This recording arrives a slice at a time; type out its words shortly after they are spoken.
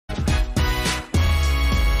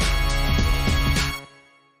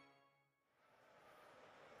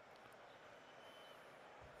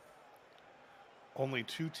Only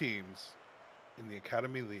two teams in the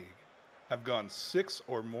Academy League have gone 6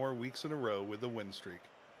 or more weeks in a row with a win streak.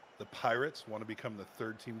 The Pirates want to become the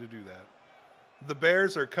third team to do that. The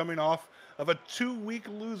Bears are coming off of a 2-week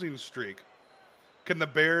losing streak. Can the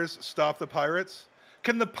Bears stop the Pirates?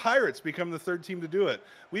 Can the Pirates become the third team to do it?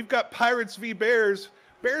 We've got Pirates v. Bears.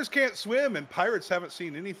 Bears can't swim, and Pirates haven't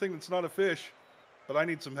seen anything that's not a fish. But I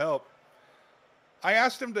need some help. I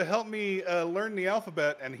asked him to help me learn the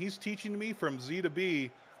alphabet, and he's teaching me from Z to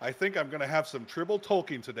B. I think I'm going to have some triple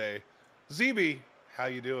Tolkien today. ZB, how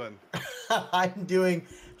you doing? I'm doing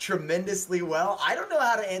tremendously well. I don't know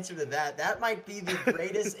how to answer to that. That might be the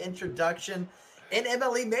greatest introduction in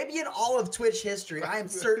MLE, maybe in all of Twitch history. I am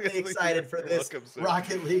certainly excited for this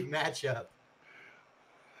Rocket League matchup.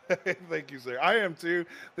 Thank you, sir. I am too.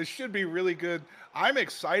 This should be really good. I'm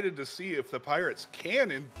excited to see if the Pirates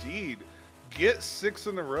can indeed get 6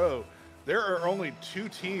 in a row. There are only 2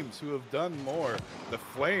 teams who have done more. The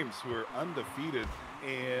Flames, who are undefeated,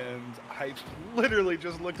 and I literally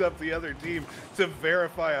just looked up the other team to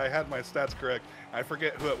verify I had my stats correct. I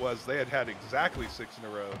forget who it was. They had exactly 6 in a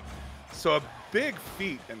row. So a big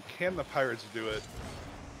feat, and can the Pirates do it?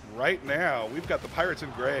 Right now, we've got the Pirates in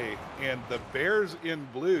gray and the Bears in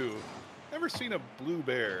blue. Never seen a blue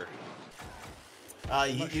bear.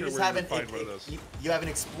 You just haven't you haven't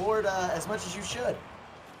explored as much as you should.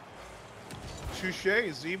 Touche,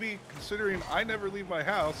 ZB. Considering I never leave my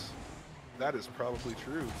house, that is probably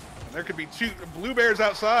true. And there could be 2 blue bears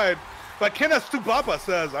outside, but Kenneth Tupapa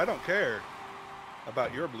says, "I don't care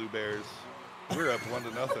about your blue bears. We're up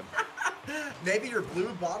 1-0." Maybe your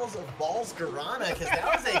blue bottles of balls Guarana, because that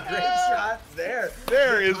was a great shot there.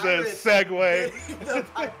 There is a segue. The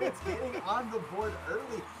Pirates getting on the board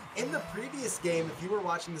early. In the previous game, if you were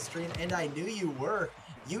watching the stream, and I knew you were,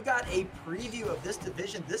 you got a preview of this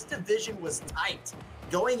division. This division was tight.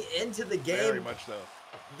 Going into the game, very much so.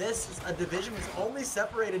 This division was only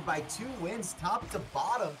separated by 2 wins, top to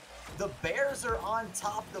bottom. The Bears are on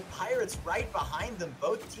top, the Pirates right behind them,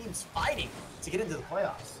 both teams fighting to get into the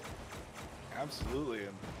playoffs. Absolutely,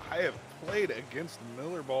 and I have played against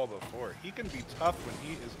Miller Ball before. He can be tough when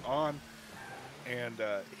he is on, and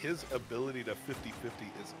his ability to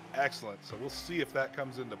 50-50 is excellent. So we'll see if that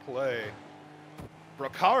comes into play.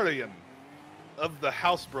 Brokarian of the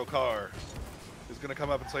House Brokar is going to come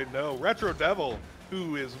up and say no. Retro Devil,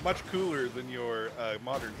 who is much cooler than your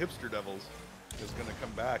modern hipster devils, is going to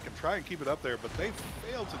come back and try and keep it up there, but they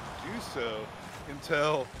failed to do so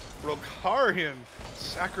until Brokarian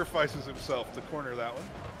sacrifices himself to corner that one.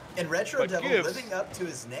 And Retro Devil living up to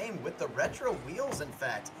his name with the retro wheels, in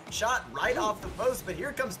fact. Shot right off the post, but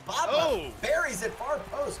here comes Papa. Oh! Buries it far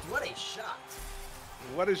post. What a shot.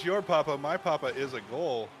 What is your Papa? My Papa is a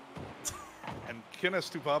goal. And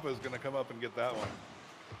Kenneth Tupapa is going to come up and get that one.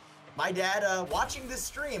 My dad watching this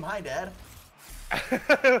stream. Hi, Dad.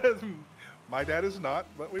 My dad is not,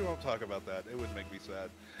 but we won't talk about that. It would make me sad.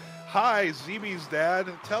 Hi, ZB's dad.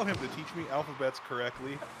 Tell him to teach me alphabets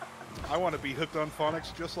correctly. I want to be hooked on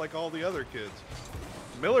phonics just like all the other kids.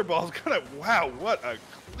 Miller Ball's gonna, wow, what a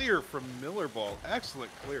clear from Miller Ball.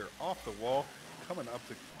 Excellent clear off the wall. Coming up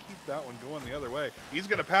to keep that one going the other way. He's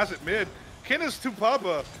gonna pass it mid. Kenneth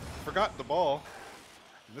Tupapa forgot the ball.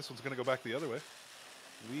 And this one's gonna go back the other way.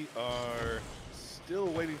 We are still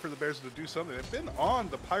waiting for the Bears to do something. They've been on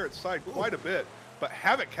the Pirates side quite a bit, but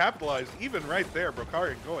haven't capitalized even right there.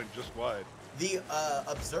 Brokarian going just wide. The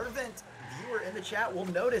observant viewer in the chat will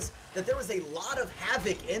notice that there was a lot of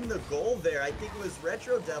havoc in the goal there. I think it was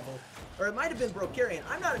Retro Devil, or it might have been Brokarian.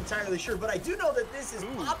 I'm not entirely sure, but I do know that this is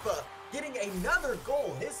Papa getting another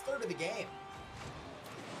goal, his third of the game.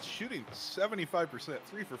 Shooting 75%,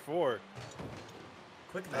 3 for 4.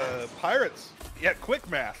 Quick maths. Pirates, yeah, quick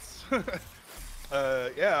maths.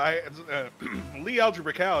 Lee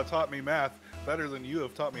Algebra Cow taught me math better than you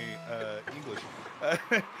have taught me English.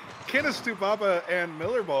 Kenneth Tupapa and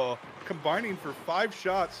Miller Ball combining for 5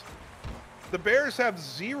 shots. The Bears have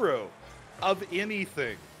 0 of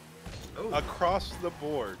anything across the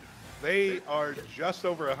board. They are just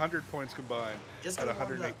over 100 points combined at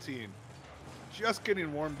 118. Just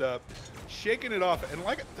getting warmed up, shaking it off, and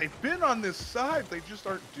like they've been on this side, they just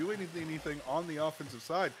aren't doing anything on the offensive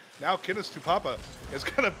side. Now Kenneth Tupapa is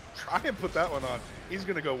gonna try and put that one on. He's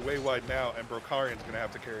gonna go way wide now, and Brokarian's gonna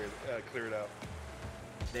have to clear it out.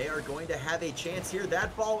 They are going to have a chance here.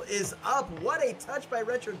 That ball is up. What a touch by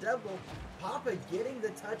Retro Devil. Papa getting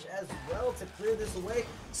the touch as well to clear this away.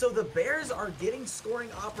 So the Bears are getting scoring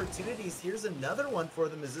opportunities. Here's another one for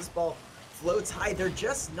them as this ball floats high. They're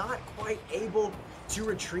just not quite able to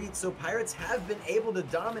retreat. So Pirates have been able to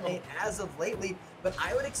dominate as of lately, but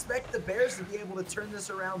I would expect the Bears to be able to turn this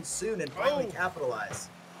around soon and finally capitalize.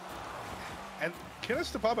 And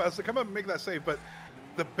Kenneth Stepapa has to come up and make that save, but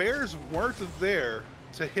the Bears weren't there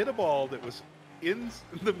to hit a ball that was in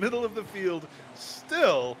the middle of the field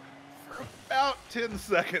still for about 10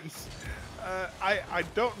 seconds. I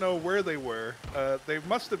don't know where they were. They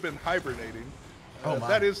must have been hibernating.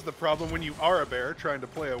 That is the problem when you are a Bear trying to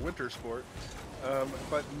play a winter sport.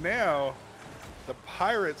 But now the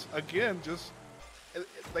Pirates, again, just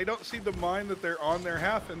they don't seem to mind that they're on their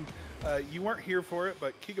half. And you weren't here for it,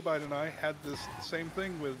 but Gigabyte and I had this same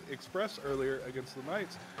thing with Express earlier against the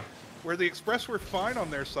Knights, where the Express were fine on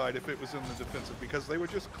their side if it was in the defensive because they would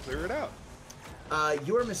just clear it out.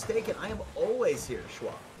 You are mistaken. I am always here,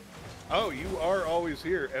 Schwab. Oh, you are always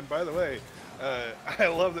here. And by the way, I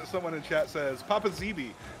love that someone in chat says, Papa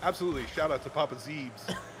Zeeby. Absolutely. Shout out to Papa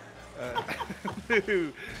Zeebs.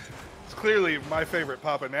 It's clearly my favorite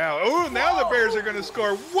Papa now. Oh, now the Bears are going to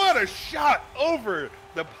score. What a shot over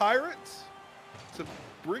the Pirates to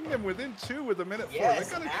bring them within 2 with a minute 4. Yes,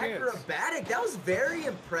 they got a acrobatic. chance. That was very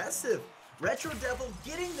impressive. Retro Devil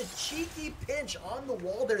getting the cheeky pinch on the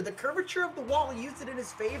wall there. The curvature of the wall, he used it in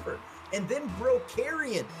his favor. And then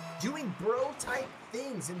Brokarian doing bro-type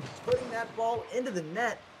things and putting that ball into the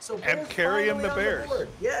net. So and carrying the Bears.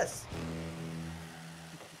 Yes.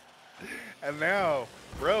 And now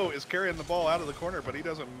Bro is carrying the ball out of the corner, but he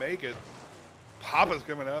doesn't make it. Papa's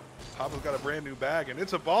coming up. Papa's got a brand new bag, and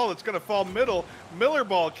it's a ball that's going to fall middle. Miller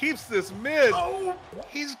Ball keeps this mid. Oh.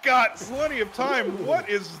 He's got plenty of time. Ooh. What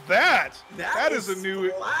is that? That is a new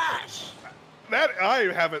splash. That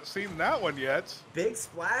I haven't seen that one yet. Big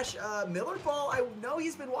splash. Miller Ball, I know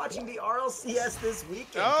he's been watching the RLCS this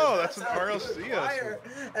weekend. Oh, that's an RLCS.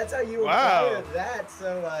 That's how you acquire that.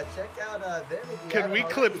 So check out them. Can we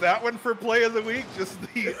clip that one for play of the week? Just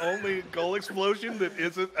the only goal explosion that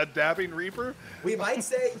isn't a dabbing Reaper? We might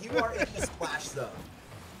say you are in the splash zone.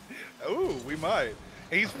 Oh, we might.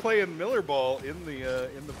 He's playing Miller Ball in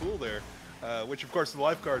the pool there. Which, of course, the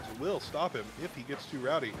lifeguards will stop him if he gets too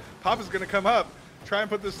rowdy. Papa's going to come up, try and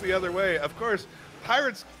put this the other way. Of course,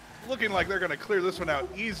 Pirates looking like they're going to clear this one out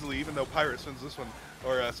easily, even though Pirates sends this one,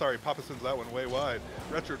 Papa sends that one way wide.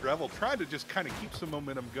 Retro Devil trying to just kind of keep some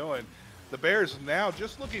momentum going. The Bears now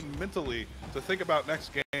just looking mentally to think about next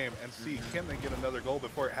game and see, can they get another goal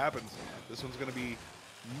before it happens. This one's going to be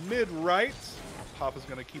mid-right. Papa's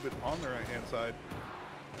going to keep it on the right-hand side.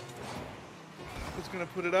 Is going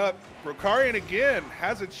to put it up. Brokarian again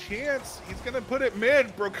has a chance. He's going to put it mid.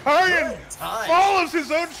 Brokarian follows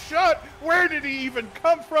his own shot. Where did he even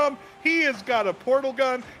come from? He has got a portal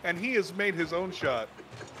gun, and he has made his own shot.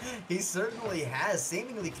 He certainly has,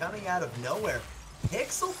 seemingly coming out of nowhere.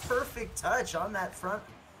 Pixel perfect touch on that front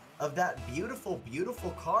of that beautiful,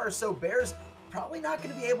 beautiful car. So Bears probably not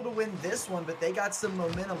going to be able to win this one, but they got some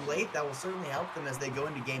momentum late that will certainly help them as they go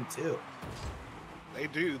into game 2. They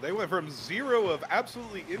do. They went from 0 of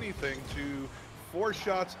absolutely anything to 4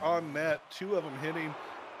 shots on net, 2 of them hitting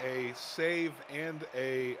a save and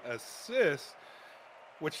a assist,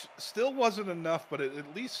 which still wasn't enough, but it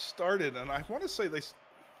at least started. And I want to say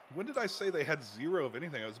when did I say they had 0 of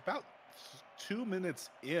anything? It was about 2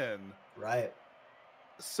 minutes in. Right.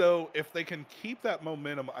 So if they can keep that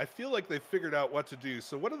momentum, I feel like they figured out what to do.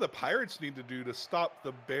 So what do the Pirates need to do to stop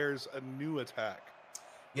the Bears a new attack?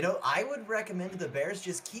 You know, I would recommend the Bears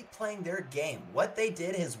just keep playing their game. What they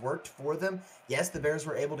did has worked for them. Yes, the Bears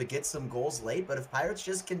were able to get some goals late, but if Pirates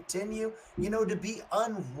just continue, to be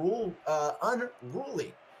unruly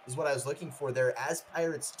is what I was looking for there, as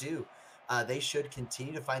Pirates do, they should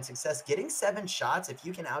continue to find success. Getting 7 shots, if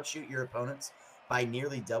you can outshoot your opponents by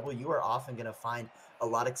nearly double, you are often going to find a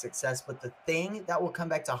lot of success. But the thing that will come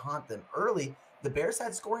back to haunt them early, the Bears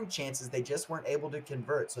had scoring chances. They just weren't able to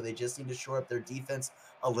convert, so they just need to shore up their defense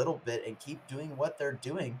a little bit and keep doing what they're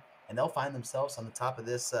doing, and they'll find themselves on the top of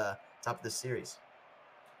this series.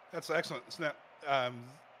 That's excellent. Now,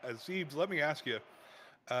 Zeebs, let me ask you,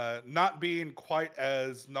 not being quite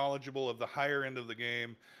as knowledgeable of the higher end of the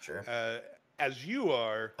game sure. As you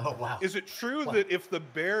are, oh, wow. Is it true that if the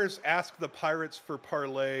Bears ask the Pirates for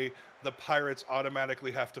parlay, the Pirates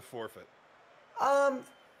automatically have to forfeit?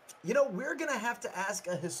 We're going to have to ask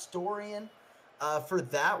a historian for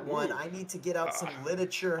that one. I need to get out some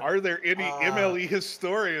literature. Are there any MLE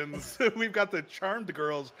historians? We've got the Charmed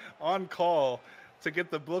girls on call to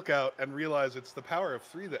get the book out and realize it's the power of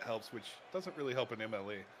 3 that helps, which doesn't really help in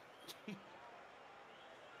MLE.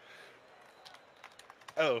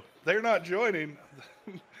 Oh, they're not joining.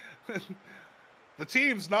 The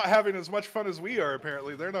team's not having as much fun as we are,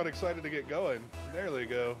 apparently. They're not excited to get going. There they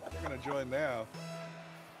go. They're going to join now.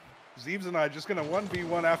 Zeebs and I just going to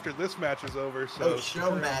 1v1 after this match is over. So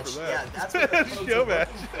show match. That. Yeah, that's what the folks show are match.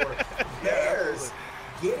 looking for. Bears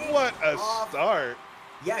getting what a off, start.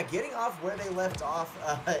 Yeah, getting off where they left off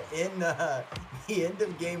in the end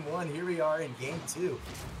of game 1. Here we are in game 2.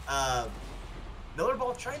 Miller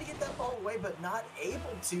Ball trying to get that ball away, but not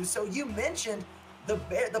able to. So you mentioned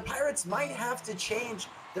the Pirates might have to change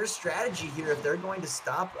their strategy here if they're going to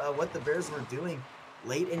stop what the Bears were doing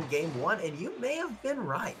late in game 1, and you may have been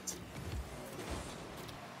right.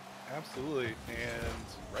 Absolutely, and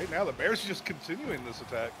right now the Bears are just continuing this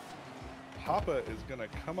attack. Papa is going to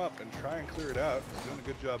come up and try and clear it out. He's doing a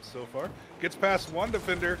good job so far. Gets past one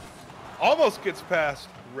defender, almost gets past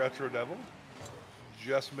Retro Devil.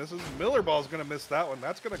 Just misses. Miller Ball's going to miss that one.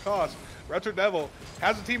 That's going to cost. Retro Devil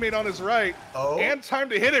has a teammate on his right and time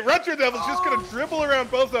to hit it. Retro Devil's just going to dribble around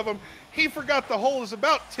both of them. He forgot the hole is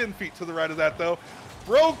about 10 feet to the right of that, though.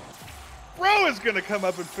 Bro is going to come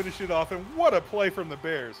up and finish it off, and what a play from the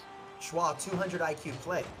Bears. Schwa, 200 IQ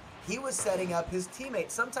play. He was setting up his teammate.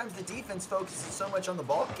 Sometimes the defense focuses so much on the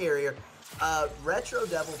ball carrier. Retro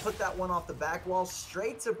Devil put that one off the back wall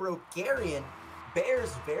straight to Brokarian.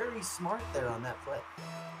 Bears very smart there on that play.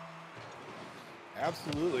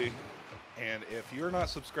 Absolutely. And if you're not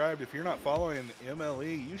subscribed, if you're not following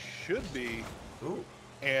MLE, you should be. Ooh.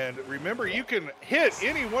 And remember, you can hit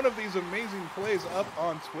any one of these amazing plays up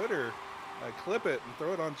on Twitter. Clip it and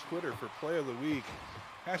throw it on Twitter for Play of the Week.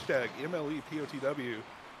 Hashtag MLEPOTW.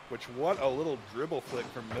 Which, what a little dribble flick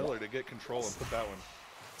from Miller to get control and put that one.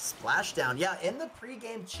 Splashdown. Yeah, in the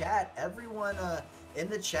pregame chat, everyone in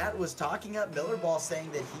the chat was talking up Miller Ball,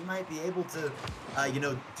 saying that he might be able to,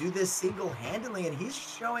 do this single-handedly, and he's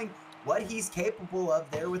showing what he's capable of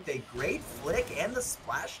there with a great flick and the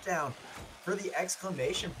splashdown for the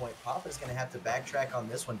exclamation point. Papa's going to have to backtrack on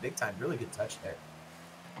this one big time. Really good touch there.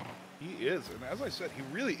 He is, and as I said, he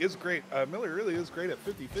really is great. Miller really is great at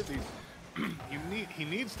 50-50s. He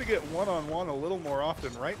needs to get one-on-one a little more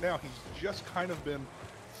often. Right now, he's just kind of been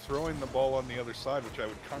throwing the ball on the other side, which I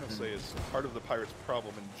would kind of say is part of the Pirates'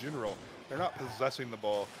 problem in general. They're not possessing the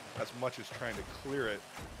ball as much as trying to clear it,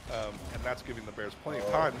 and that's giving the Bears plenty of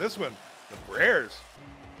time. This one, the Bears.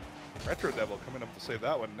 Retro Devil coming up to save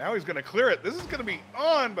that one. Now he's going to clear it. This is going to be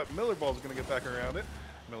on, but Miller Ball's going to get back around it.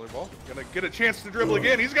 Miller Ball going to get a chance to dribble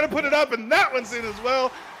again. He's going to put it up, and that one's in as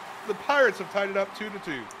well. The Pirates have tied it up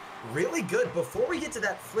 2-2. Really good. Before we get to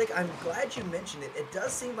that flick, I'm glad you mentioned it. It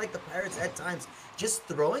does seem like the Pirates at times just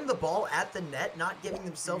throwing the ball at the net, not giving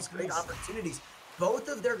themselves great opportunities. Both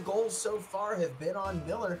of their goals so far have been on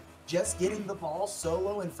Miller, just getting the ball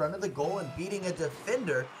solo in front of the goal and beating a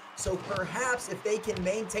defender. So perhaps if they can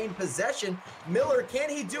maintain possession, Miller,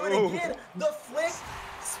 can he do it again? The flick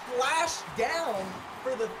splash down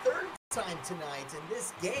for the third time tonight in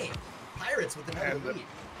this game. Pirates with another lead.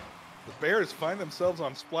 The Bears find themselves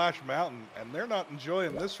on Splash Mountain, and they're not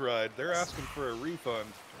enjoying this ride. They're asking for a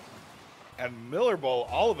refund. And Miller Ball,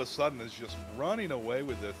 all of a sudden, is just running away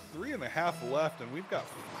with it. 3.5 left, and we've got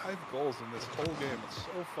 5 goals in this whole game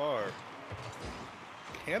so far.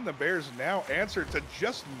 Can the Bears now answer to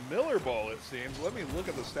just Miller Ball, it seems? Let me look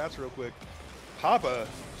at the stats real quick. Papa,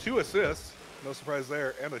 2 assists, no surprise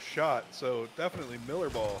there, and a shot. So definitely Miller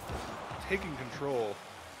Ball taking control.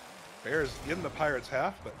 Bears in the Pirates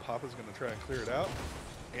half, but Papa's going to try and clear it out.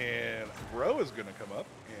 And Bro is going to come up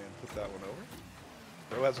and put that one over.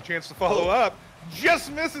 Bro has a chance to follow up.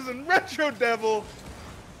 Just misses, and Retro Devil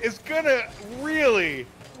is going to really,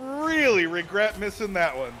 really regret missing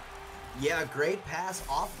that one. Yeah, great pass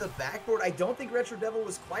off the backboard. I don't think Retro Devil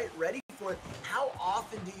was quite ready for it. How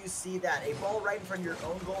often do you see that? A ball right in front of your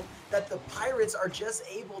own goal that the Pirates are just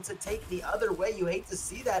able to take the other way. You hate to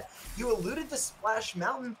see that. You alluded to Splash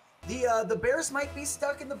Mountain. The Bears might be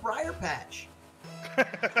stuck in the briar patch.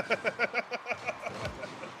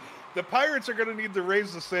 The Pirates are going to need to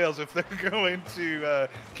raise the sails if they're going to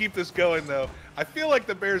keep this going, though. I feel like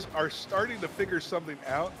the Bears are starting to figure something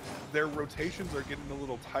out. Their rotations are getting a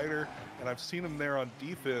little tighter, and I've seen them there on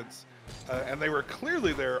defense, and they were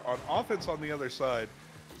clearly there on offense on the other side.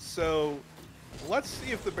 So let's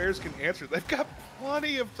see if the Bears can answer. They've got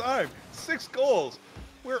plenty of time. 6 goals.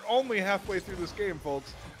 We're only halfway through this game,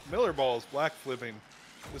 folks. Miller Ball is black flipping.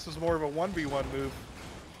 This is more of a 1v1 move.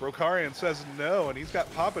 Brokarian says no, and he's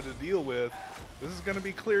got Papa to deal with. This is going to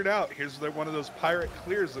be cleared out. Here's one of those pirate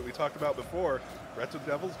clears that we talked about before. Retro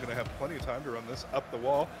Devil's going to have plenty of time to run this up the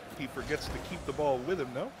wall. He forgets to keep the ball with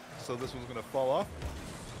him, no? So this one's going to fall off.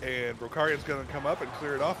 And Brokarian's going to come up and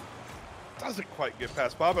clear it off. doesn't quite get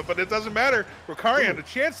past Papa, but it doesn't matter. Rokarian, a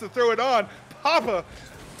chance to throw it on. Papa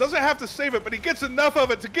doesn't have to save it, but he gets enough of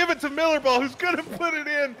it to give it to Millerball, who's going to put it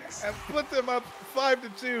in and put them up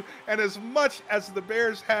 5-2. And as much as the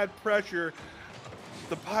Bears had pressure,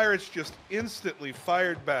 the Pirates just instantly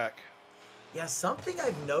fired back. Yeah, something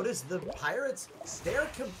I've noticed, the Pirates, they're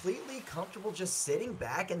completely comfortable just sitting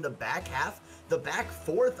back in the back half, the back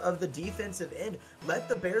fourth of the defensive end. Let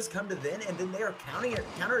the Bears come to them, and then they are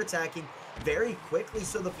counterattacking very quickly.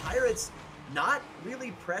 So the Pirates not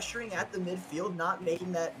really pressuring at the midfield, not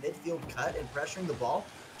making that midfield cut and pressuring the ball,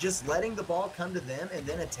 just letting the ball come to them and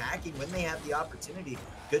then attacking when they have the opportunity.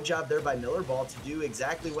 Good job there by Millerball to do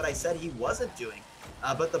exactly what I said he wasn't doing.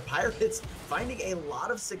 But the Pirates finding a lot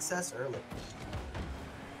of success early.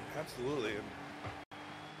 Absolutely.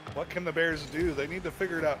 What can the Bears do? They need to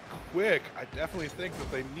figure it out quick. I definitely think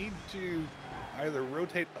that they need to either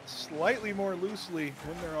rotate slightly more loosely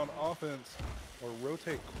when they're on offense or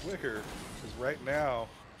rotate quicker, because right now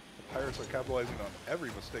the Pirates are capitalizing on every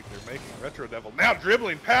mistake they're making. Retro Devil now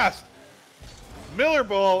dribbling past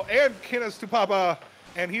Millerball and Kenneth Tupapa,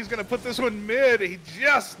 and he's going to put this one mid. He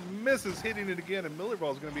just misses hitting it again, and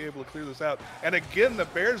Millerball is going to be able to clear this out. And again, the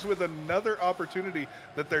Bears with another opportunity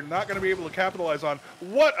that they're not going to be able to capitalize on.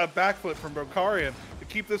 What a backflip from Rokarian to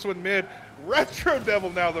keep this one mid. Retro Devil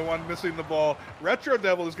now the one missing the ball. Retro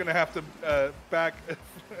Devil is going to have to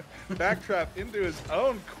backtrap into his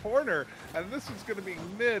own corner, and this is going to be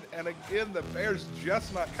mid. And again, the Bears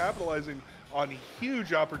just not capitalizing on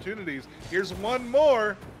huge opportunities. Here's one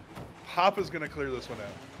more. Papa's going to clear this one out.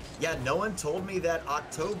 Yeah, no one told me that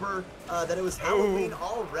October, that it was Halloween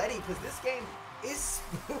already, because this game is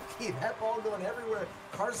spooky. That ball going everywhere.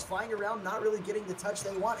 Cars flying around, not really getting the touch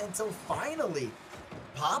they want until finally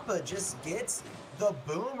Papa just gets the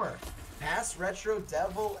boomer past Retro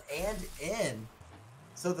Devil and in.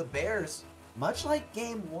 So the Bears, much like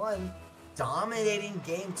game one, dominating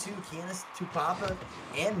game two. Kenneth Tupapa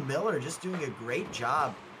and Miller just doing a great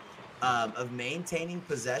job of maintaining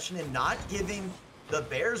possession and not giving the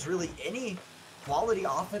Bears really any quality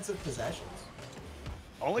offensive possessions.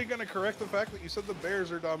 Only going to correct the fact that you said the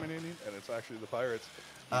Bears are dominating, and it's actually the Pirates.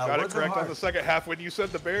 You got it words are correct on hard. the second half when you said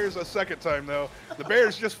the Bears a second time, though. The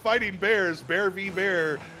Bears just fighting Bears, Bear v.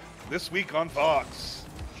 Bear, this week on Fox.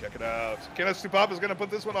 Check it out. Kenneth Tupapa is going to put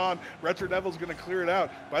this one on. Retro Devil's going to clear it out.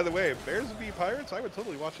 By the way, Bears v. Pirates, I would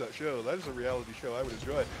totally watch that show. That is a reality show I would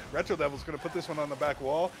enjoy. Retro Devil's going to put this one on the back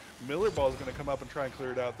wall. Millerball is going to come up and try and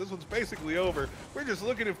clear it out. This one's basically over. We're just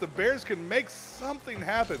looking if the Bears can make something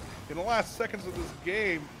happen in the last seconds of this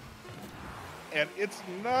game. And it's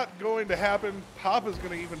not going to happen. Papa's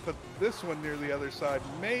going to even put this one near the other side.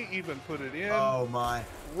 May even put it in. Oh, my.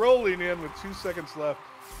 Rolling in with 2 seconds left.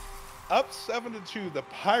 Up 7-2, the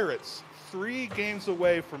Pirates 3 games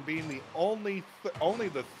away from being the only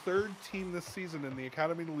the third team this season in the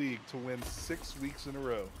Academy League to win 6 weeks in a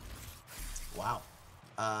row. Wow.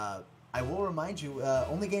 I will remind you,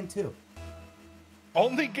 only game 2.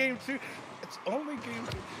 Only game 2. It's only game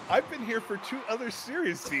 2. I've been here for 2 other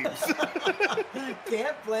series teams.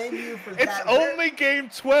 Can't blame you for that. It's only game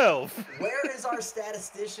 12. Where is our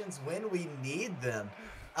statisticians when we need them?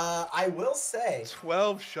 I will say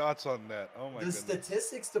 12 shots on net. Oh my goodness. The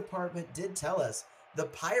statistics department did tell us the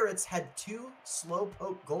Pirates had 2 slow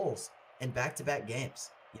poke goals in back-to-back games.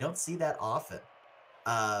 You don't see that often.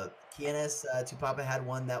 Kenneth Tupapa had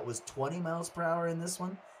one that was 20 miles per hour in this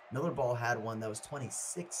one. Millerball had one that was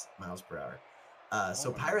 26 miles per hour.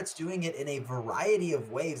 So Pirates doing it in a variety of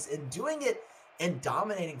ways and doing it in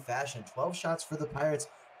dominating fashion. 12 shots for the Pirates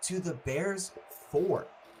to the Bears 4.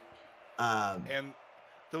 And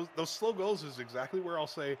those slow goals is exactly where I'll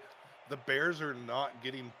say the Bears are not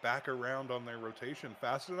getting back around on their rotation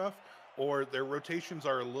fast enough, or their rotations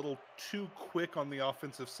are a little too quick on the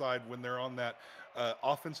offensive side when they're on that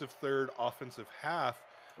offensive third, offensive half.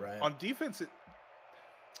 Right. On defense,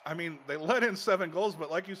 I mean, they let in 7 goals, but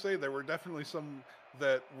like you say, there were definitely some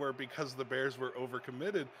that were because the Bears were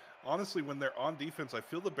overcommitted. Honestly, when they're on defense, I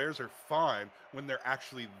feel the Bears are fine when they're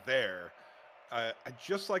actually there. I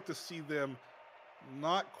just like to see them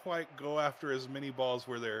not quite go after as many balls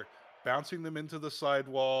where they're bouncing them into the side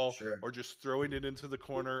wall, or just throwing it into the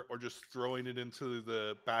corner, or just throwing it into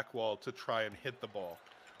the back wall to try and hit the ball.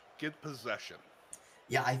 Get possession.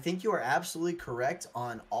 Yeah, I think you are absolutely correct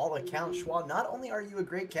on all accounts, Schwab. Not only are you a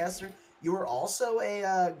great caster, you are also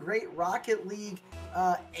a great Rocket League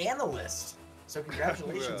analyst. So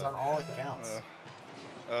congratulations on all accounts.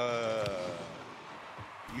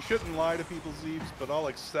 You shouldn't lie to people, Zeebs, but I'll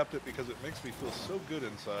accept it because it makes me feel so good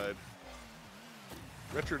inside.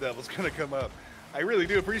 Retro Devil's going to come up. I really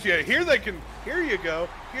do appreciate it. Here you go.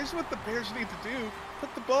 Here's what the Bears need to do.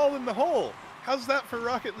 Put the ball in the hole. How's that for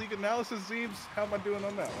Rocket League analysis, Zeebs? How am I doing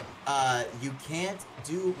on that one? You can't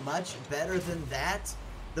do much better than that.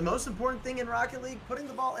 The most important thing in Rocket League, putting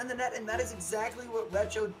the ball in the net, and that is exactly what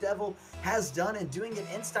Retro Devil has done, and doing it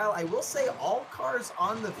in style. I will say all cars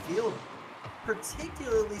on the field,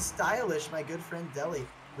 particularly stylish. My good friend Deli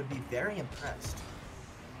would be very impressed.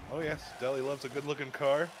 Oh yes, Deli loves a good-looking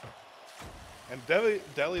car. And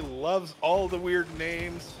Deli loves all the weird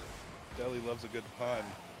names. Deli loves a good pun.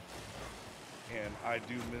 And I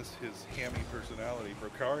do miss his hammy personality.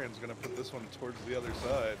 Brokarian's going to put this one towards the other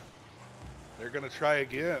side. They're going to try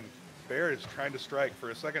again. Bear is trying to strike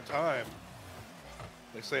for a second time.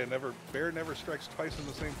 They say Bear never strikes twice in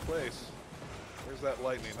the same place. Where's that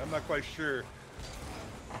lightning? I'm not quite sure.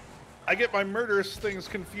 I get my murderous things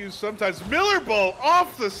confused sometimes. Miller ball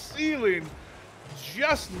off the ceiling.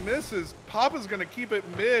 Just misses. Papa's going to keep it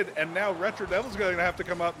mid, and now Retro Devil's going to have to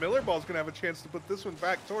come up. Miller Ball's going to have a chance to put this one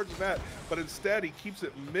back towards net, but instead he keeps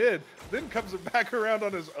it mid, then comes it back around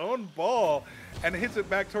on his own ball and hits it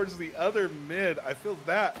back towards the other mid. I feel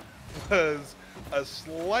that was a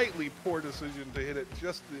slightly poor decision to hit it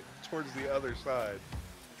just towards the other side.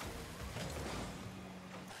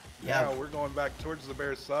 Yeah. Now we're going back towards the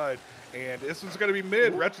Bears side, and this one's going to be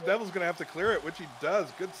mid. Retro Devil's going to have to clear it, which he does.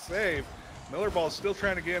 Good save. Miller Ball is still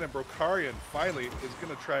trying again, and Brokarian finally is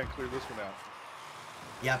going to try and clear this one out.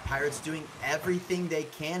 Yeah, Pirates doing everything they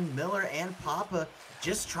can. Miller and Papa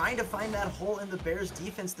just trying to find that hole in the Bears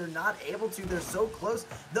defense. They're not able to. They're so close.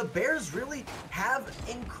 The Bears really have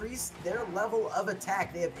increased their level of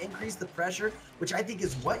attack. They have increased the pressure, which I think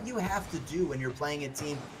is what you have to do when you're playing a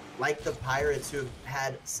team like the Pirates, who have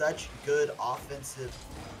had such good offensive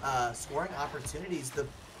scoring opportunities. The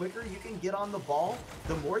quicker you can get on the ball,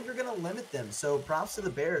 the more you're going to limit them. So props to the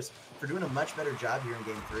Bears for doing a much better job here in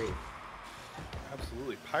Game 3.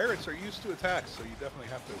 Absolutely. Pirates are used to attacks, so you definitely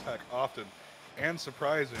have to attack often and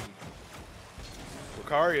surprising.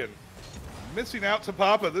 Brokarian missing out to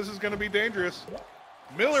Papa. This is going to be dangerous.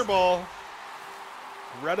 Miller Ball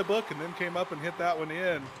read a book and then came up and hit that one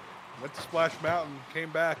in. Went to Splash Mountain,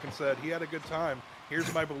 came back and said he had a good time.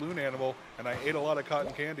 Here's my balloon animal, and I ate a lot of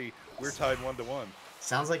cotton candy. We're tied 1-1.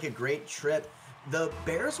 Sounds like a great trip. The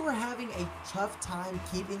Bears were having a tough time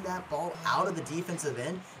keeping that ball out of the defensive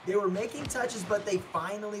end. They were making touches, but their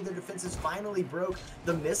defenses finally broke.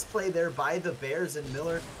 The misplay there by the Bears, and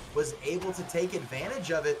Miller was able to take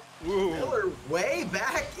advantage of it. Ooh. Miller way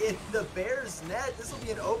back in the Bears net. This will be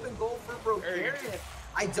an open goal for Brokarian.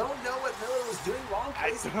 I don't know what Miller was doing wrong. I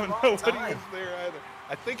don't know what he was there either.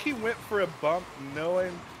 I think he went for a bump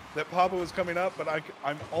knowing that Papa was coming up, but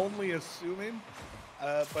I'm only assuming.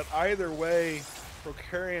 But either way,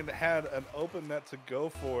 Brokarian had an open net to go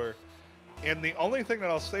for. And the only thing that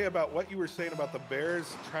I'll say about what you were saying about the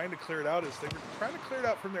Bears trying to clear it out is they were trying to clear it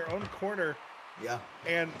out from their own corner. Yeah.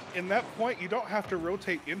 And in that point, you don't have to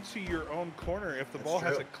rotate into your own corner if the ball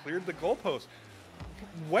hasn't cleared the goalpost.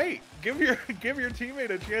 Wait, give your teammate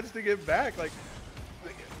a chance to get back. Like,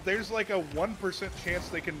 there's like a 1% chance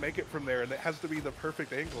they can make it from there, and it has to be the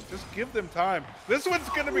perfect angle. Just give them time. This one's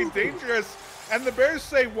going to be dangerous. And the Bears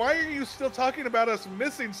say, why are you still talking about us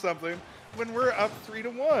missing something when we're up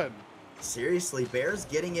 3-1? Seriously, Bears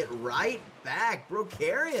getting it right back.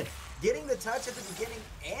 Brokarian getting the touch at the beginning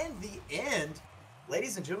and the end.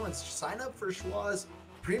 Ladies and gentlemen, sign up for Schwa's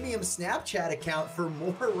premium Snapchat account for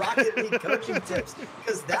more Rocket League coaching tips,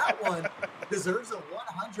 because that one deserves a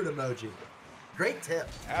 100 emoji. Great tip.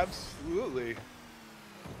 Absolutely.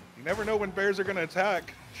 You never know when Bears are going to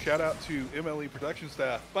attack. Shout out to MLE production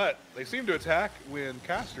staff. But they seem to attack when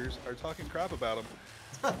casters are talking crap about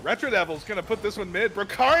them. Retro Devil's going to put this one mid.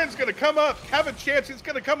 Brokarian's going to come up, have a chance. He's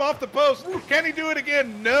going to come off the post. Can he do it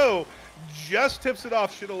again? No. Just tips it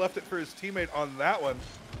off. Should have left it for his teammate on that one.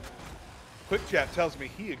 Quick chat tells me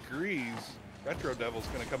he agrees. Retro Devil's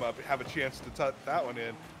going to come up and have a chance to tuck that one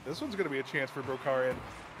in. This one's going to be a chance for Brokarian.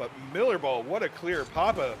 But Miller Ball, what a clear.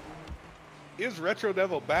 Papa, is Retro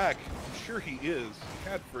Devil back? I'm sure he is. He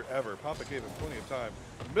had forever. Papa gave him plenty of time.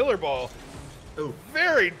 Miller Ball,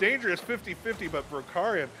 very dangerous 50-50, but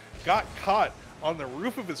Brokarian got caught on the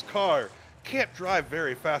roof of his car. Can't drive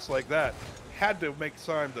very fast like that. Had to make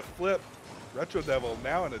time to flip. Retro Devil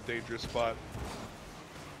now in a dangerous spot.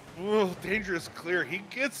 Ooh, dangerous clear. He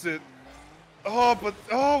gets it. Oh, but,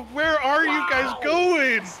 where are you guys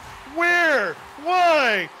going? Where?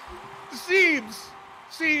 Why? Seems,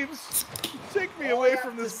 take me away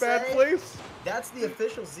from this bad place. That's the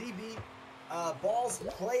official ZB Balls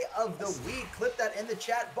play of the week. Clip that in the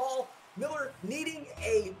chat. Ball, Miller needing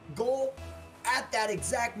a goal at at that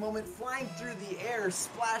exact moment, flying through the air,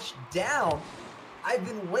 splashed down. I've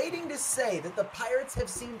been waiting to say that the Pirates have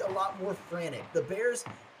seemed a lot more frantic. The Bears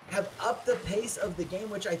have upped the pace of the game,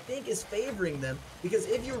 which I think is favoring them, because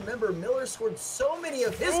if you remember, Miller scored so many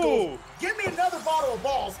of his goals. Give me another bottle of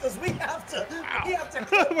balls, because we have to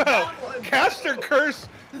clip that one. Caster Curse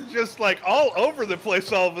just like all over the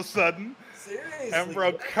place all of a sudden. Seriously. And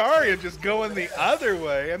Brocaria just going the other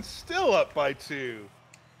way and still up by 2.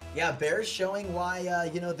 Yeah, Bears showing why,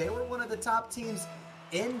 they were one of the top teams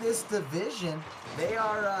in this division.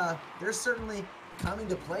 They're certainly coming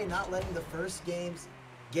to play, not letting the first games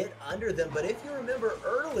get under them. But if you remember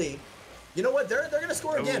early, you know what? They're going to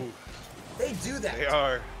score again. Ooh, they do that. they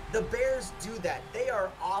are. The Bears do that. They are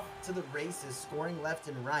off to the races, scoring left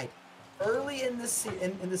and right. Early in the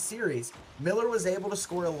series, Miller was able to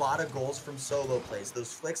score a lot of goals from solo plays,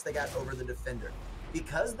 those flicks they got over the defender.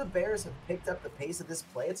 Because the Bears have picked up the pace of this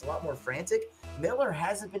play, it's a lot more frantic. Miller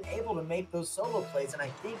hasn't been able to make those solo plays, and I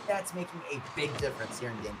think that's making a big difference here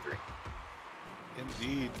in Game 3.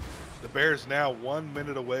 Indeed. The Bears now 1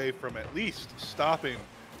 minute away from at least stopping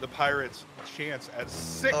the Pirates' chance at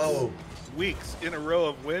 6 weeks in a row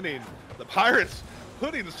of winning. The Pirates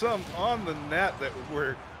putting some on the net that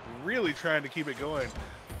were really trying to keep it going.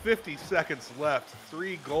 50 seconds left,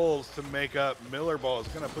 3 goals to make up. Miller ball is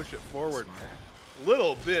going to push it forward.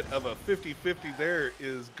 Little bit of a 50-50 there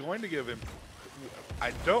is going to give him,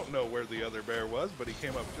 I don't know where the other Bear was, but he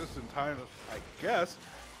came up just in time, I guess.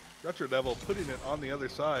 Retro Devil putting it on the other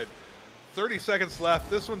side. 30 seconds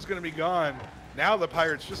left. This one's going to be gone. Now the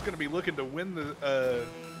Pirates just going to be looking to win the...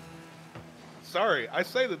 Sorry, I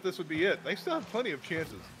say that this would be it. They still have plenty of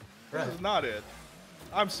chances. This is not it.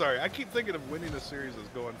 I'm sorry. I keep thinking of winning a series as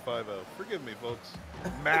going 5-0. Forgive me, folks.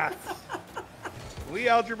 Math. Lee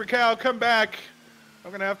Algebra Cow, come back.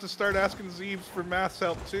 I'm going to have to start asking Zeebs for math's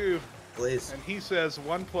help, too. Please. And he says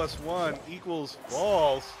 1 + 1 =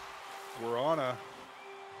 balls. We're on a...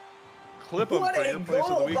 Clip him for your place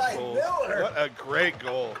of the week goals. What a great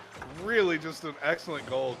goal. Really just an excellent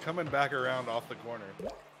goal coming back around off the corner.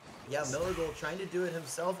 Yeah, Miller goal trying to do it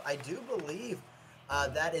himself. I do believe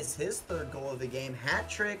that is his 3rd goal of the game. Hat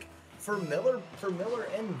trick for Miller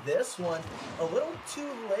in this one. A little too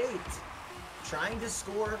late. Trying to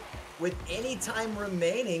score with any time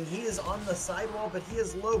remaining. He is on the sidewall, but he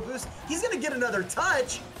is low boost. He's going to get another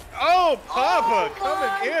touch. Oh, Papa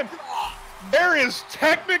coming in. God. There is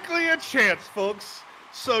technically a chance, folks.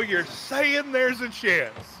 So you're saying there's a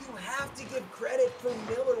chance. You have to give credit for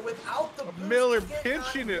Miller without the boost. Miller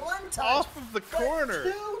pinching it off of the corner.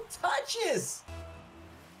 2 touches.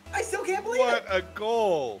 I still can't believe it. What a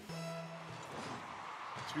goal.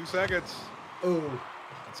 2 seconds. Ooh.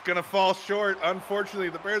 It's going to fall short. Unfortunately,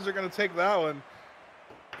 the Bears are going to take that one.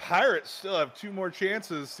 Pirates still have 2 more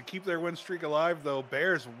chances to keep their win streak alive, though.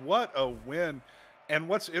 Bears, what a win. And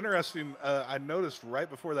what's interesting, I noticed right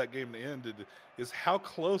before that game ended, is how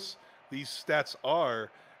close these stats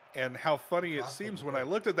are and how funny it seems when I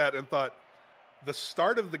looked at that and thought the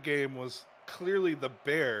start of the game was clearly the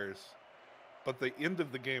Bears, but the end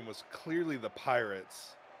of the game was clearly the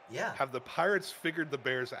Pirates. Yeah. Have the Pirates figured the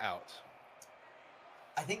Bears out?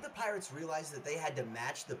 I think the Pirates realized that they had to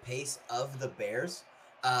match the pace of the Bears.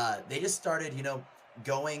 They just started,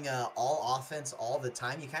 going all offense all the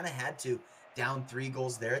time. You kind of had to. Down 3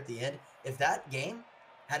 goals there at the end. If that game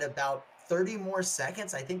had about 30 more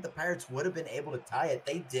seconds, I think the Pirates would have been able to tie it.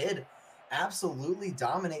 They did absolutely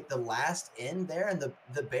dominate the last end there. And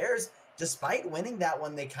the Bears, despite winning that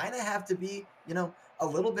one, they kind of have to be, a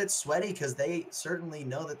little bit sweaty because they certainly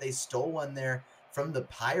know that they stole one there from the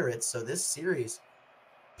Pirates. So this series,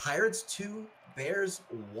 Pirates 2, Bears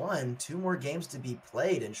 1, 2 more games to be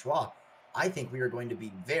played. And Schwa, I think we are going to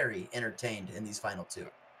be very entertained in these final 2.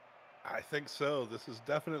 I think so. This is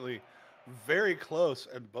definitely very close,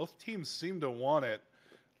 and both teams seem to want it.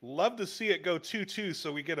 Love to see it go 2-2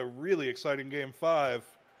 so we get a really exciting Game 5.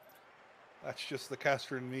 That's just the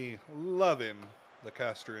caster in me loving the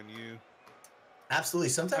caster in you. Absolutely.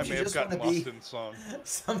 Sometimes you just want to be song.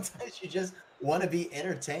 Sometimes you just want to be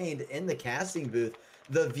entertained in the casting booth.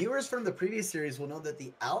 The viewers from the previous series will know that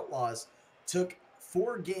the Outlaws took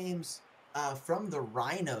 4 games from the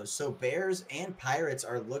Rhinos. So Bears and Pirates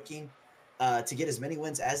are looking to get as many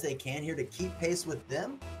wins as they can here to keep pace with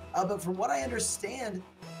them. But from what I understand,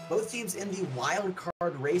 both teams in the wild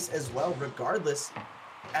card race as well, regardless.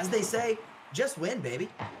 As they say, just win, baby.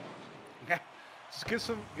 Yeah, just get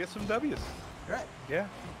some W's. Right. Yeah,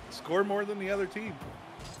 score more than the other team.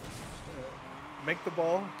 Make the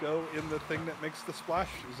ball go in the thing that makes the splash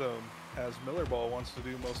zone, as Miller Ball wants to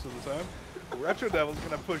do most of the time. Retro Devil's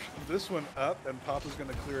going to push this one up, and Papa's going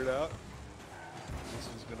to clear it out.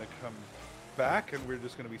 This is going to come back, and we're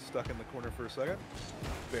just going to be stuck in the corner for a second.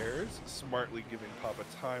 Bears smartly giving Papa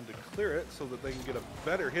time to clear it so that they can get a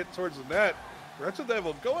better hit towards the net. Retro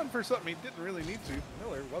Devil going for something he didn't really need to.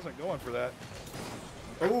 Miller wasn't going for that.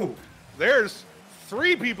 Oh, there's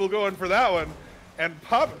 3 people going for that one. And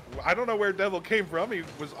Papa, I don't know where Devil came from. He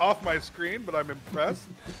was off my screen, but I'm impressed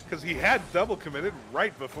because he had double committed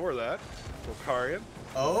right before that. Rokarian.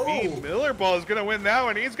 Oh. Miller Ball is going to win that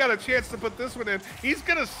one. He's got a chance to put this one in. He's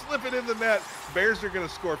going to slip it in the net. Bears are going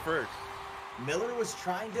to score first. Miller was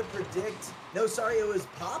trying to predict. No, sorry, it was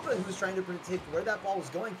Papa who was trying to predict where that ball was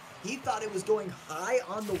going. He thought it was going high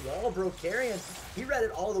on the wall. Brokarian, he read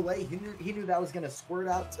it all the way. He knew that was going to squirt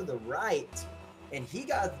out to the right. And he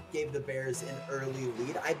gave the Bears an early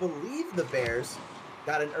lead. I believe the Bears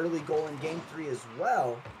got an early goal in Game 3 as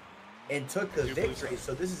well and took the victory.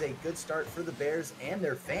 So this is a good start for the Bears and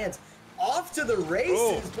their fans. Off to the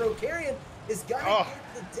races. Brokarian is going to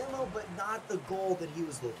get the demo, but not the goal that he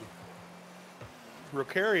was looking for.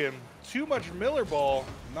 Rokarian, too much Miller Ball,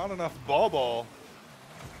 not enough ball.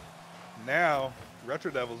 Now,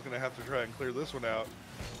 Retro Devil's going to have to try and clear this one out.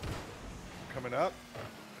 Coming up.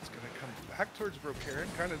 It's going to come back towards Brokarian,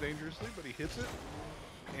 kind of dangerously, but he hits it.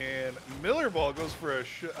 And Miller Ball goes for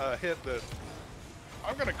a hit that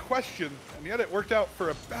I'm going to question, and yet it worked out for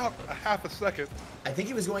about a half a second. I think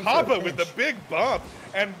he was going Papa for a with the big bump,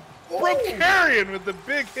 and Oh. Brokarian with the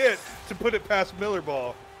big hit to put it past Miller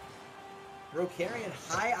Ball. Brokarian,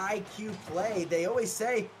 high IQ play. They always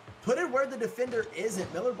say, put it where the defender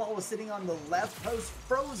isn't. Miller Ball was sitting on the left post,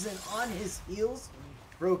 frozen on his heels.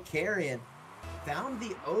 Brokarian found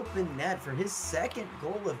the open net for his second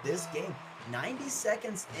goal of this game. 90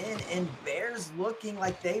 seconds in, and Bears looking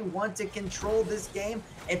like they want to control this game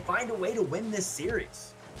and find a way to win this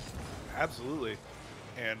series. Absolutely.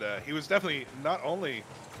 And he was definitely not only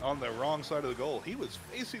on the wrong side of the goal, he was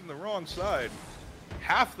facing the wrong side.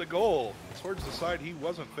 Half the goal towards the side he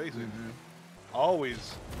wasn't facing.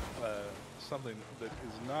 Always something that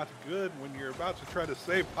is not good when you're about to try to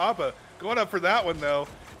save Papa. Going up for that one, though.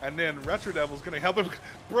 And then Retro Devil's going to help him.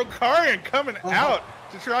 Brokarian coming out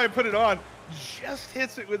to try and put it on. Just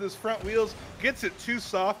hits it with his front wheels. Gets it too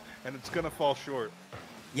soft, and it's going to fall short.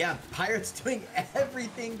 Yeah, Pirates doing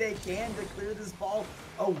everything they can to clear this ball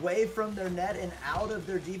away from their net and out of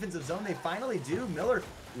their defensive zone. They finally do. Miller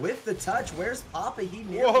with the touch. Where's Papa? He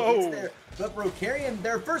nearly gets there. But Brokarian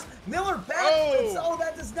there first. Miller back. Oh,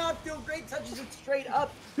 that does not feel great. Touches it straight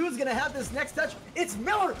up. Who's going to have this next touch? It's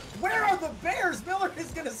Miller. Where are the Bears? Miller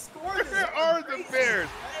is going to score this. Where are the Bears?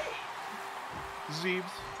 Zeebs,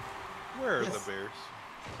 where are the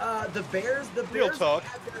Bears? The Bears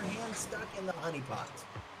have their hands stuck in the honey pot.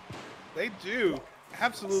 They do.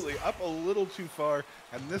 Absolutely. Up a little too far.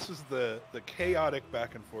 And this is the chaotic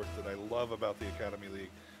back and forth that I love about the Academy League.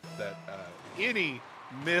 That any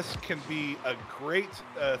miss can be a great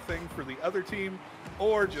thing for the other team,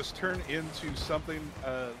 or just turn into something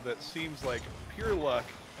that seems like pure luck,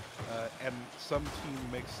 and some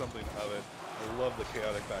team makes something of it. I love the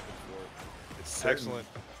chaotic back and forth. It's excellent.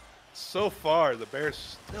 So far, the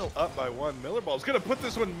Bears still up by 1. Miller Ball is going to put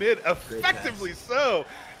this one mid, effectively so.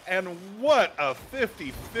 And what a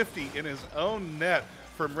 50-50 in his own net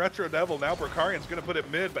from Retro Devil. Now Brokarian's going to put it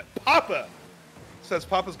mid, but Papa says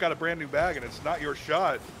Papa's got a brand new bag, and it's not your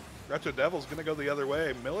shot. Retro Devil's going to go the other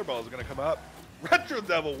way. Miller Ball is going to come up. Retro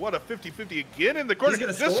Devil, what a 50-50 again in the corner.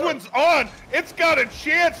 This one's on. It's got a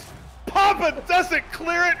chance. Papa doesn't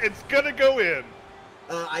clear it. It's going to go in.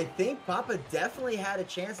 I think Papa definitely had a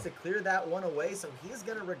chance to clear that one away, so he's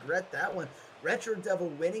going to regret that one. Retro Devil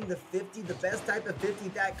winning the 50, the best type of 50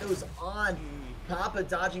 that goes on. Papa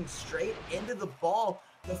dodging straight into the ball.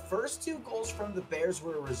 The first 2 goals from the Bears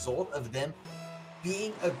were a result of them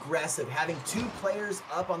being aggressive, having 2 players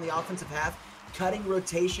up on the offensive half, cutting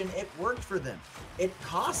rotation. It worked for them. It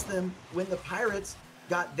cost them when the Pirates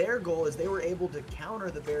got their goal, as they were able to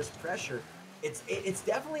counter the Bears' pressure. It's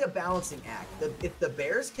definitely a balancing act. If the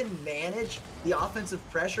Bears can manage the offensive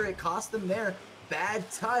pressure, it costs them there.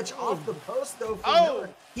 Bad touch off the post, though, for Miller.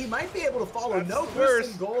 He might be able to follow. No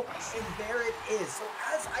person goal, and there it is. So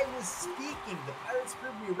as I was speaking, the Pirates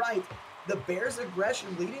proved me right. The Bears'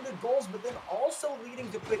 aggression leading to goals, but then also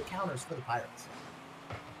leading to quick counters for the Pirates.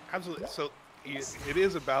 Absolutely. So it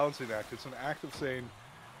is a balancing act. It's an act of saying,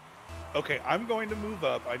 okay, I'm going to move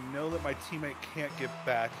up. I know that my teammate can't get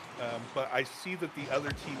back, but I see that the other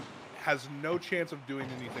team has no chance of doing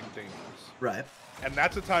anything dangerous. Right. And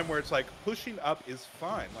that's a time where it's like pushing up is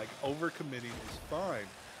fine. Like overcommitting is fine.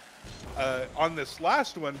 On this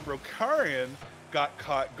last one, Brokarian got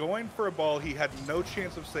caught going for a ball he had no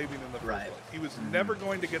chance of saving in the first place. He was never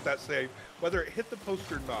going to get that save, whether it hit the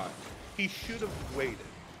post or not. He should have waited.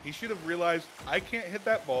 He should have realized, I can't hit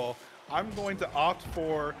that ball. I'm going to opt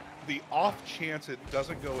for the off chance it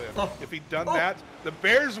doesn't go in. If he'd done that, the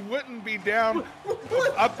Bears wouldn't be down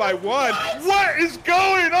up by 1. What is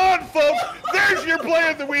going on, folks? There's your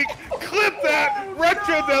play of the week. Clip that.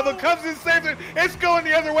 Retro Devil comes in, saves it. It's going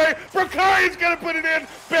the other way. Brokarian's going to put it in.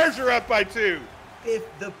 Bears are up by 2. If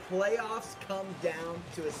the playoffs come down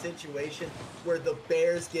to a situation where the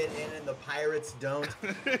Bears get in and the Pirates don't,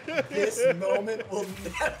 this moment will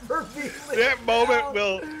never be lived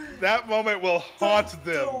That moment will haunt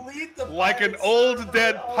them like an old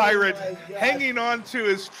dead pirate hanging on to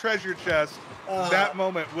his treasure chest. That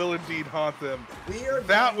moment will indeed haunt them.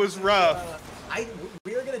 That was rough.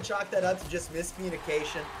 We are going to chalk that up to just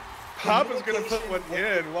miscommunication. Papa's going to put one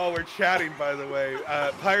in while we're chatting, by the way.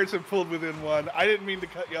 Pirates have pulled within 1. I didn't mean to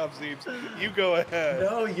cut you off, Zeebs. You go ahead.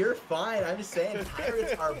 No, you're fine. I'm just saying,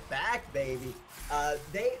 Pirates are back, baby.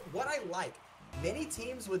 What I like, many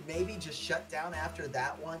teams would maybe just shut down after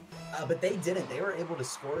that one, but they didn't. They were able to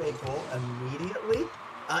score a goal immediately,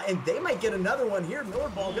 and they might get another one here. Miller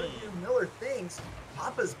Ball going to do Miller things.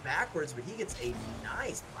 Papa's backwards, but he gets a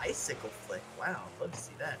nice bicycle flick. Wow, I'd love to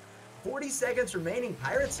see that. 40 seconds remaining.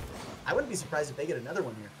 Pirates, I wouldn't be surprised if they get another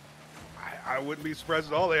one here. I wouldn't be surprised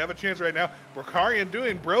at all. They have a chance right now. Brokarian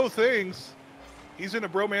doing bro things. He's in a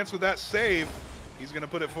bromance with that save. He's going to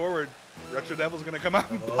put it forward. Retro Devil's going to come out.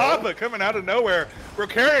 Papa coming out of nowhere.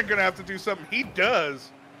 Brokarian going to have to do something. He does.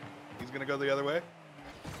 He's going to go the other way.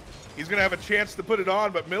 He's going to have a chance to put it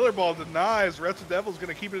on, but Miller Ball denies. Retro Devil's going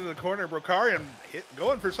to keep it in the corner. Brokarian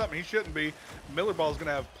going for something he shouldn't be. Miller Ball's going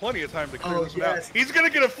to have plenty of time to clear this one out. He's going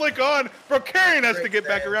to get a flick on. Brokarian has to get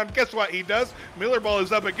back around. Guess what he does? Miller Ball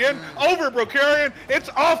is up again. Over Brokarian. It's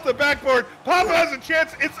off the backboard. Papa has a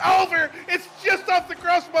chance. It's over. It's just off the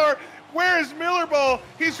crossbar. Where is Miller Ball?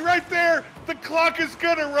 He's right there. The clock is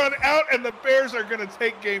going to run out, and the Bears are going to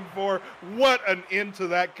take game 4. What an end to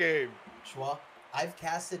that game. Schwa, I've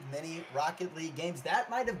casted many Rocket League games. That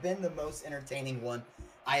might have been the most entertaining one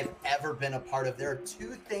I have ever been a part of. There are 2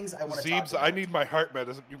 things I want to talk about. I need my heart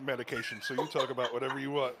medication, so you talk about whatever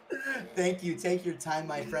you want. Thank you. Take your time,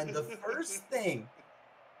 my friend. The first thing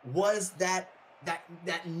was that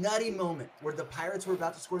nutty moment where the Pirates were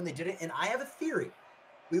about to score and they didn't. And I have a theory.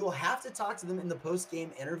 We will have to talk to them in the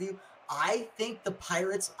post-game interview. I think the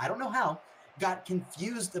Pirates, I don't know how, got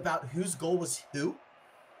confused about whose goal was who.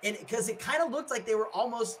 And because it kind of looked like they were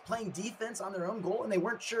almost playing defense on their own goal and they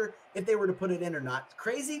weren't sure if they were to put it in or not.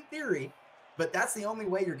 Crazy theory, but that's the only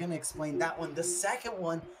way you're going to explain that one. The second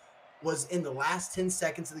one was in the last 10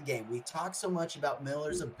 seconds of the game. We talked so much about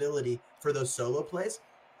Miller's ability for those solo plays.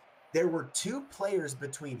 There were 2 players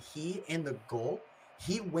between he and the goal.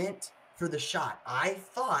 He went for the shot. I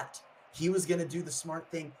thought he was going to do the smart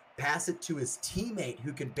thing, pass it to his teammate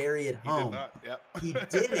who could bury it home. He did not. Yep. He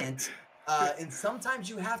didn't. And sometimes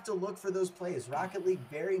you have to look for those plays. Rocket League,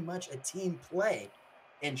 very much a team play.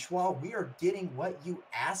 And Schwa, we are getting what you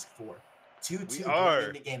asked for. 2-2 going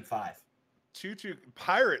into game 5. 2-2.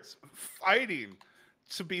 Pirates fighting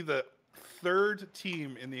to be the 3rd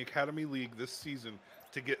team in the Academy League this season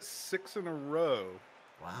to get 6 in a row.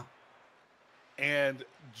 Wow. And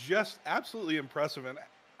just absolutely impressive. And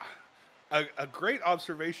a great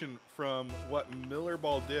observation from what Miller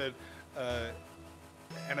Ball did.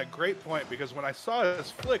 And a great point, because when I saw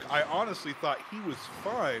his flick, I honestly thought he was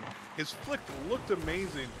fine. His flick looked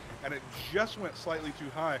amazing, and it just went slightly too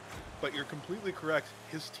high. But you're completely correct.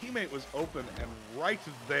 His teammate was open and right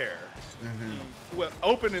there. Well,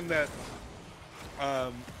 open in that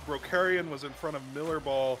Brokarian was in front of Miller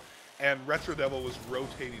Ball, and Retro Devil was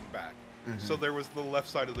rotating back. So there was the left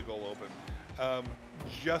side of the goal open.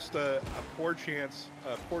 Just a poor chance,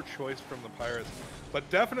 a poor choice from the Pirates. But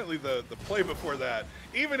definitely the play before that,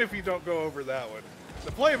 even if you don't go over that one,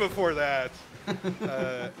 the play before that,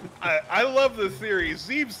 I love the theories.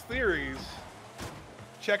 Zeeb's Theories.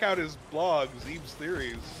 Check out his blog, Zeeb's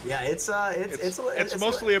Theories. Yeah, it's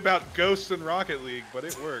mostly about ghosts and Rocket League, but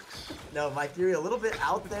it works. No, my theory a little bit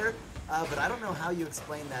out there, but I don't know how you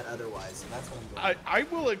explain that otherwise. So that's what I'm going.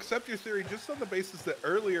 I will accept your theory just on the basis that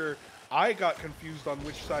earlier I got confused on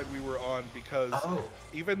which side we were on, because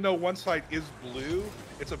even though one side is blue,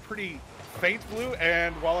 it's a pretty faint blue,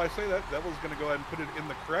 and while I say that, Devil's going to go ahead and put it in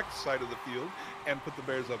the correct side of the field and put the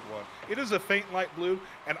Bears up 1. It is a faint light blue,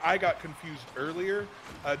 and I got confused earlier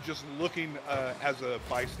just looking as a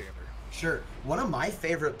bystander. Sure. One of my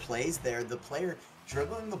favorite plays there, the player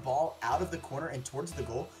dribbling the ball out of the corner and towards the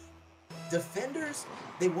goal, defenders,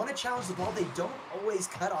 they want to challenge the ball. They don't always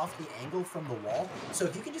cut off the angle from the wall. So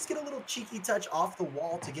if you can just get a little cheeky touch off the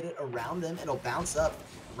wall to get it around them, it'll bounce up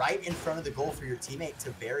right in front of the goal for your teammate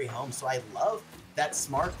to bury home. So I love that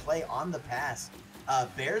smart play on the pass.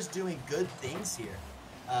 Bears doing good things here,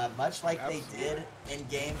 much like they did in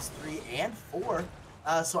games 3 and 4.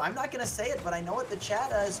 So I'm not going to say it, but I know what the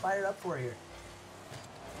chat is fired up for here.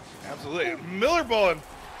 Absolutely. Miller Ball and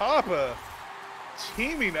Papa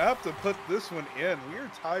teaming up to put this one in. We're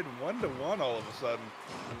tied 1-1 all of a sudden.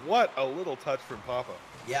 What a little touch from Papa.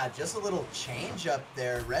 Yeah, just a little change up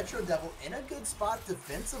there. Retro Devil in a good spot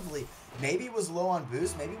defensively. Maybe was low on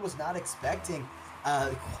boost. Maybe was not expecting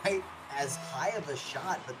quite as high of a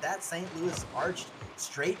shot, but that St. Louis arched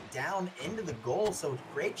straight down into the goal. So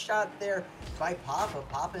great shot there by Papa.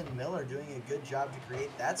 Papa and Miller doing a good job to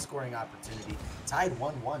create that scoring opportunity. Tied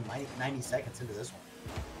 1-1, 90 seconds into this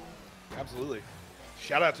one. Absolutely.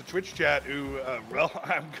 Shout out to Twitch chat who, well,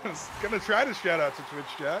 I'm gonna try to shout out to Twitch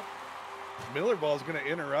chat. Miller Ball is gonna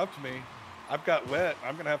interrupt me. I've got wet.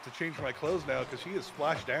 I'm gonna have to change my clothes now because he is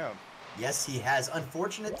splashed down. Yes, he has.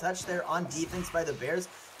 Unfortunate touch there on defense by the Bears.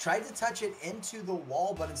 Tried to touch it into the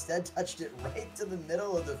wall, but instead touched it right to the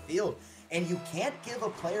middle of the field. And you can't give a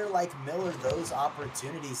player like Miller those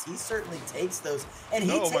opportunities. He certainly takes those. And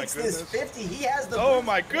he takes this 50. He has the... Oh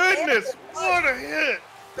my goodness! What a hit!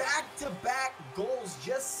 Back-to-back goals,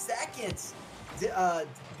 just seconds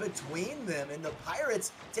between them. And the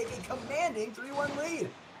Pirates take a commanding 3-1 lead.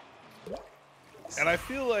 And I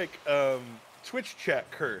feel like Twitch chat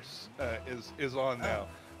curse is on now.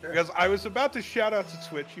 Sure. Because I was about to shout out to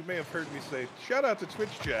Twitch. You may have heard me say, shout out to Twitch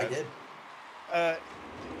chat. I did.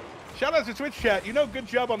 Shout out to Twitch chat. You know, good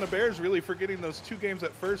job on the Bears really for getting those 2 games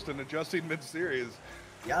at first and adjusting mid-series.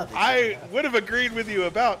 Yeah, I would have agreed with you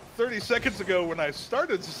about 30 seconds ago when I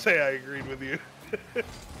started to say I agreed with you.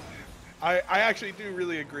 I actually do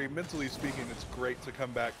really agree. Mentally speaking, it's great to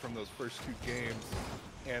come back from those first 2 games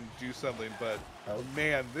and do something. But,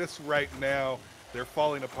 man, this right now, they're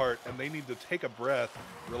falling apart, and they need to take a breath,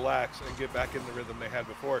 relax, and get back in the rhythm they had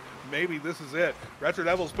before. Maybe this is it. Retro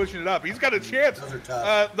Devil's pushing it up. He's got a chance. Those are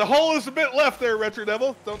tough. The hole is a bit left there, Retro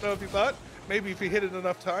Devil. Don't know if you thought. Maybe if you hit it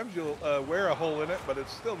enough times, you'll wear a hole in it, but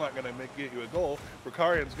it's still not going to get you a goal.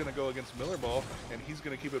 Ricarian's going to go against Miller Ball, and he's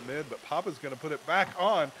going to keep it mid, but Papa's going to put it back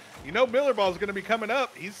on. You know Miller Ball's going to be coming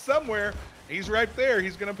up. He's somewhere. He's right there.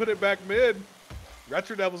 He's going to put it back mid.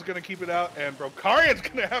 Retro Devil's going to keep it out, and Brokarian's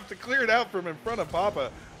going to have to clear it out from in front of Papa.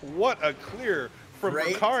 What a clear from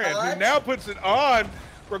Brokarian, who now puts it on.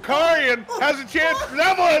 Brokarian has a chance.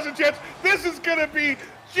 Devil has a chance. This is going to be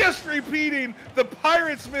just repeating the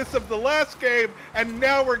Pirates miss of the last game, and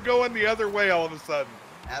now we're going the other way all of a sudden.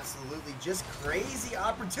 Absolutely. Just crazy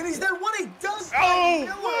opportunities there. What a dunk by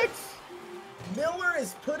Miller. What? Miller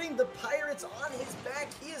is putting the Pirates on his back.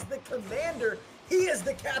 He is the commander. He is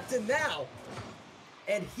the captain now.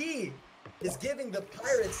 And he is giving the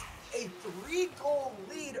Pirates a 3-goal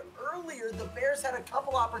lead. Earlier, the Bears had a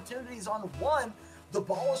couple opportunities on one. The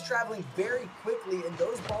ball was traveling very quickly, and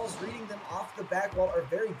those balls reading them off the back wall are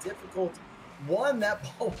very difficult. One, that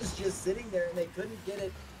ball was just sitting there, and they couldn't get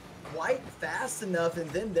it quite fast enough. And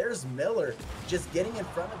then there's Miller just getting in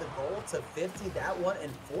front of the goal to 50 that one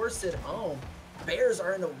and force it home. Bears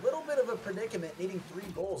are in a little bit of a predicament, needing 3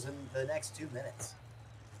 goals in the next 2 minutes.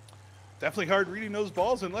 Definitely hard reading those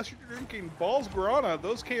balls unless you're drinking Balls Guarana.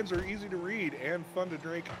 Those cans are easy to read and fun to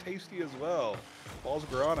drink, tasty as well. Balls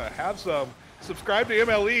Guarana, have some. Subscribe to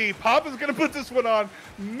MLE. Papa's going to put this one on.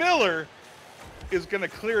 Miller is going to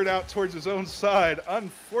clear it out towards his own side.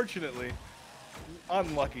 Unfortunately,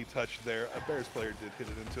 unlucky touch there. A Bears player did hit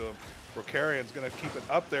it into him. Brokarian's going to keep it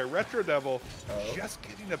up there. Retro Devil just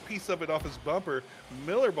getting a piece of it off his bumper.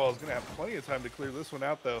 Miller Ball is going to have plenty of time to clear this one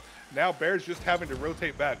out, though. Now Bears just having to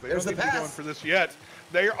rotate back. They don't need to be going for this yet.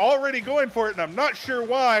 They're already going for it, and I'm not sure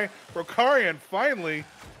why. Brokarian finally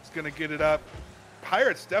is going to get it up.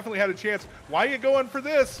 Pirates definitely had a chance. Why are you going for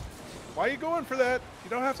this? Why are you going for that? You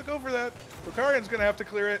don't have to go for that. Brokarian's going to have to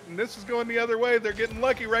clear it, and this is going the other way. They're getting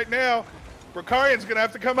lucky right now. Brokarian's going to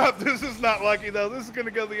have to come up. This is not lucky, though. This is going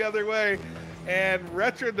to go the other way. And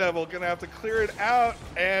Retro Devil going to have to clear it out.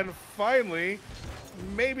 And finally,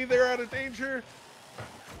 maybe they're out of danger.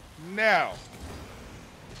 Now.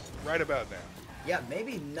 Right about now. Yeah,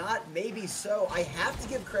 maybe not, maybe so. I have to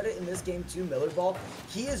give credit in this game to Miller Ball.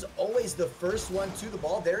 He is always the first one to the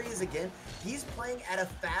ball. There he is again. He's playing at a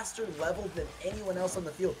faster level than anyone else on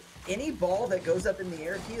the field. any ball that goes up in the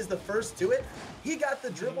air, he is the first to it. He got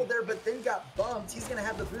the dribble there, but then got bumped. He's going to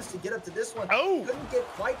have the boost to get up to this one. Oh! Couldn't get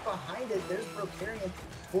quite behind it. There's Brokarian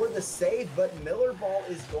for the save, but Miller Ball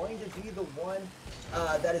is going to be the one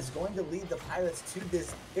that is going to lead the Pirates to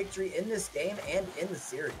this victory in this game and in the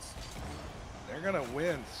series. They're going to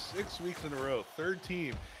win 6 weeks in a row, third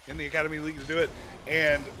team in the Academy League to do it.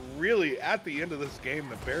 And really, at the end of this game,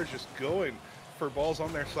 the Bears just going for balls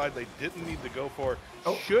on their side they didn't need to go for.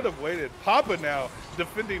 Should have waited. Papa now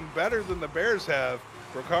defending better than the Bears have.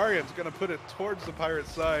 Brokarian's going to put it towards the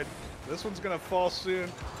Pirates side. This one's going to fall soon.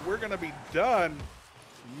 We're going to be done.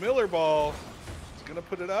 Miller Ball is going to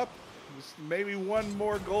put it up. Just maybe one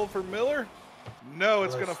more goal for Miller. No,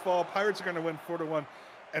 it's going to fall. Pirates are going to win 4-1.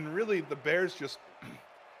 And really, the Bears just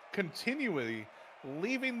continually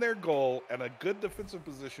leaving their goal and a good defensive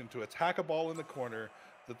position to attack a ball in the corner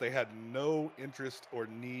that they had no interest or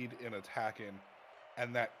need in attacking,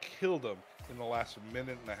 and that killed them in the last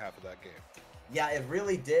minute and a half of that game. Yeah, it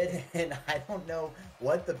really did, and I don't know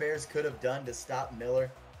what the Bears could have done to stop Miller.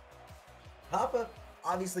 Papa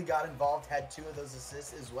obviously got involved, had 2 of those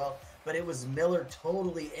assists as well, but it was Miller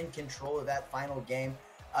totally in control of that final game.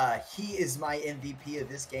 He is my MVP of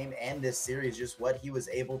this game and this series, just what he was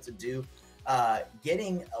able to do.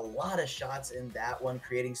 Getting a lot of shots in that one,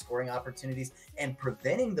 creating scoring opportunities, and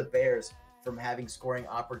preventing the Bears from having scoring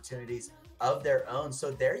opportunities of their own. So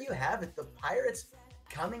there you have it. The Pirates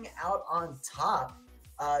coming out on top.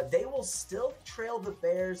 They will still trail the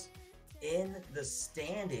Bears in the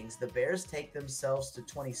standings. The Bears take themselves to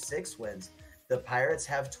 26 wins. The Pirates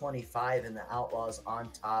have 25, and the Outlaws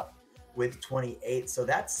on top with 28. So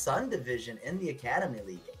that Sun division in the Academy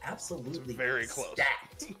League, absolutely very close.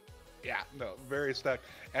 Stacked. Yeah, no, very stacked.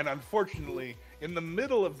 And unfortunately, in the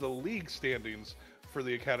middle of the league standings for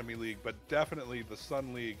the Academy League, but definitely the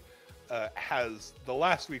Sun League has, the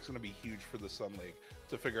last week's going to be huge for the Sun League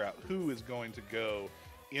to figure out who is going to go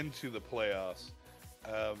into the playoffs.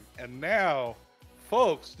 And now,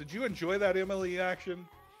 folks, did you enjoy that MLE action?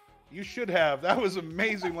 You should have. That was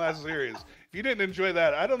amazing last series. If you didn't enjoy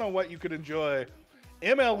that, I don't know what you could enjoy.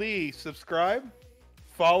 MLE, subscribe,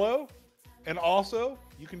 follow, and also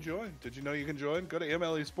you can join. Did you know you can join? Go to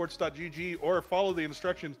mlesports.gg or follow the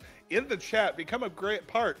instructions in the chat. Become a great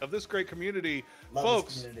part of this great community. Love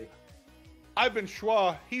folks, this community. I've been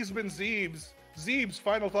Schwa. He's been Zeebs. Zeebs,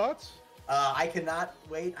 final thoughts? I cannot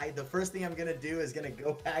wait. The first thing I'm going to do is going to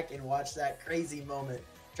go back and watch that crazy moment.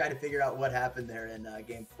 Try to figure out what happened there in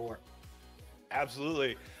Game 4.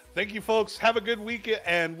 Absolutely. Thank you, folks. Have a good weekend,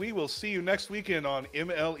 and we will see you next weekend on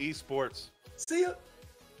MLE Sports. See ya.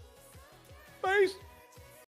 Peace.